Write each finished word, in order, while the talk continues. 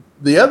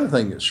the other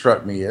thing that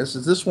struck me is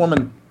this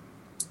woman,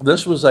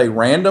 this was a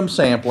random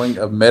sampling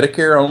of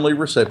Medicare-only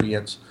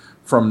recipients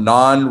from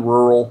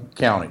non-rural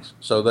counties.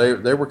 So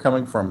they were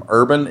coming from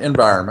urban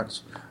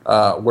environments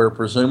where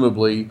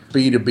presumably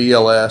speed of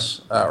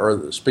BLS or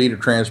the speed of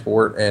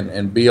transport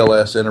and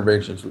BLS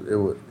interventions,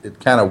 it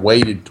kind of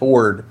weighted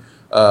toward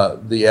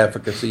the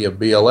efficacy of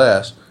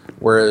BLS.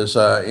 Whereas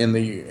in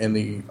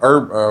the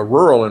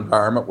rural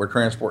environment where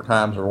transport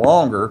times are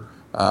longer,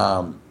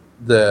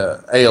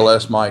 the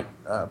ALS might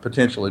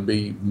potentially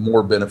be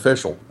more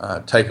beneficial.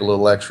 Take a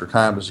little extra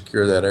time to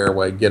secure that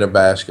airway, get a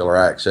vascular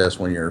access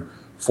when you're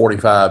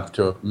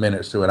 45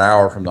 minutes to an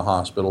hour from the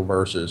hospital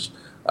versus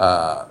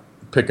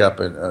pick up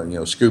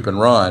and scoop and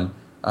run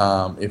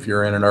if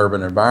you're in an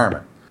urban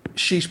environment.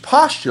 She's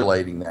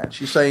postulating that.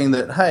 She's saying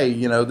that, hey,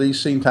 these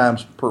scene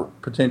times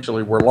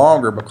potentially were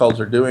longer because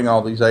they're doing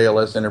all these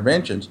ALS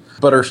interventions,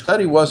 but her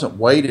study wasn't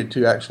weighted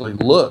to actually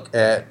look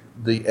at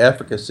the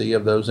efficacy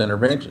of those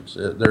interventions.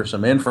 There's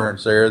some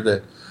inference there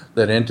that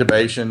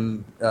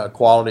intubation,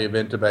 quality of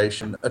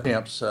intubation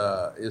attempts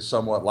is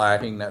somewhat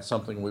lacking. That's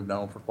something we've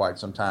known for quite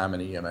some time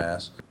in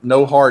EMS.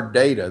 No hard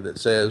data that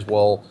says,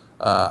 well,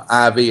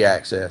 IV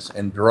access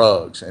and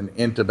drugs and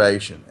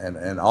intubation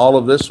and all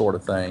of this sort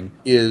of thing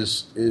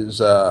is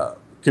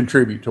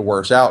contribute to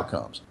worse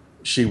outcomes.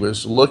 She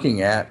was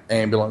looking at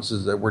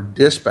ambulances that were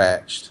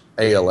dispatched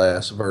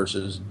ALS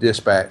versus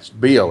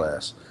dispatched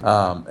BLS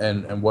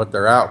and what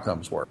their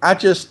outcomes were.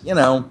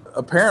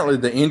 Apparently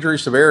the injury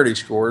severity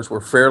scores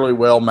were fairly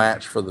well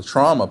matched for the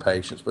trauma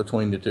patients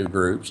between the two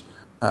groups,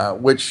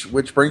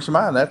 which brings to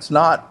mind that's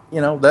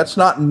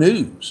not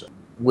news.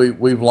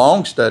 We've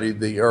long studied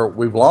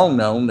we've long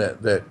known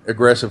that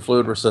aggressive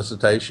fluid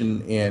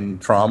resuscitation in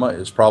trauma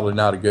is probably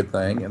not a good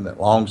thing, and that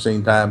long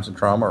scene times in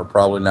trauma are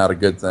probably not a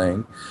good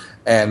thing,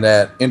 and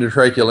that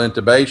endotracheal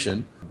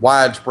intubation,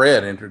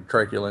 widespread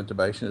intratracheal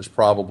intubation, is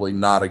probably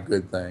not a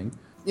good thing.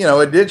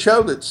 It did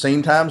show that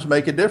scene times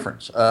make a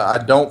difference. I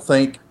don't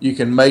think you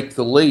can make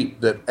the leap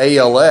that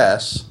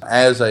ALS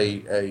as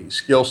a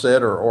skill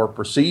set or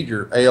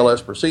procedure,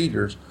 ALS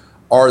procedures,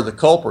 are the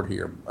culprit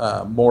here.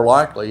 More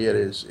likely it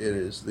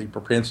is the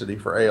propensity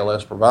for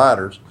ALS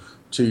providers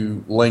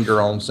to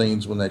linger on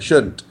scenes when they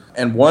shouldn't.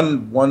 And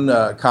one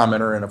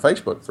commenter in a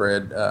Facebook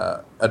thread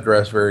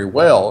addressed very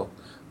well,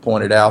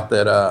 pointed out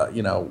that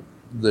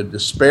the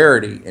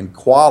disparity in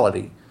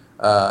quality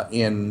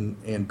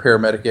in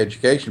paramedic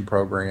education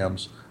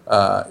programs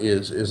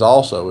is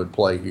also in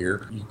play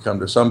here. You come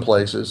to some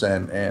places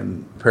and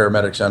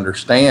paramedics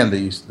understand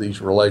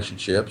these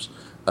relationships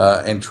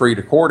and treat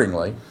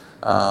accordingly.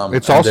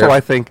 It's also I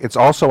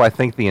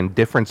think the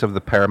indifference of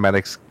the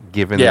paramedics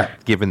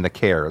given the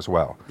care as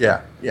well.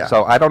 Yeah.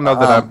 So I don't know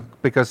that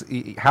because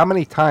how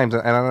many times,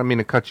 and I don't mean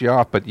to cut you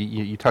off, but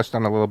you touched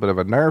on a little bit of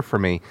a nerve for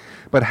me,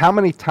 but how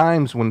many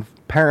times when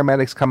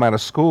paramedics come out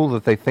of school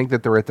that they think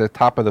that they're at the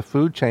top of the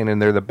food chain and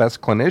they're the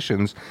best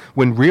clinicians,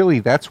 when really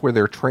that's where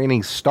their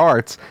training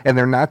starts, and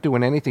they're not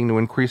doing anything to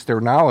increase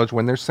their knowledge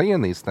when they're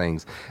seeing these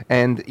things.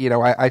 And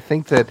I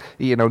think that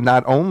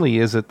not only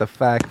is it the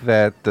fact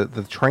that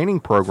the training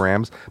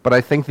programs, but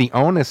I think the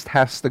onus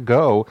has to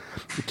go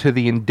to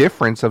the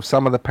indifference of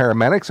some of the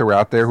paramedics who are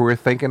out there who are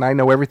thinking, I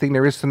know everything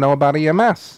there is to know about EMS.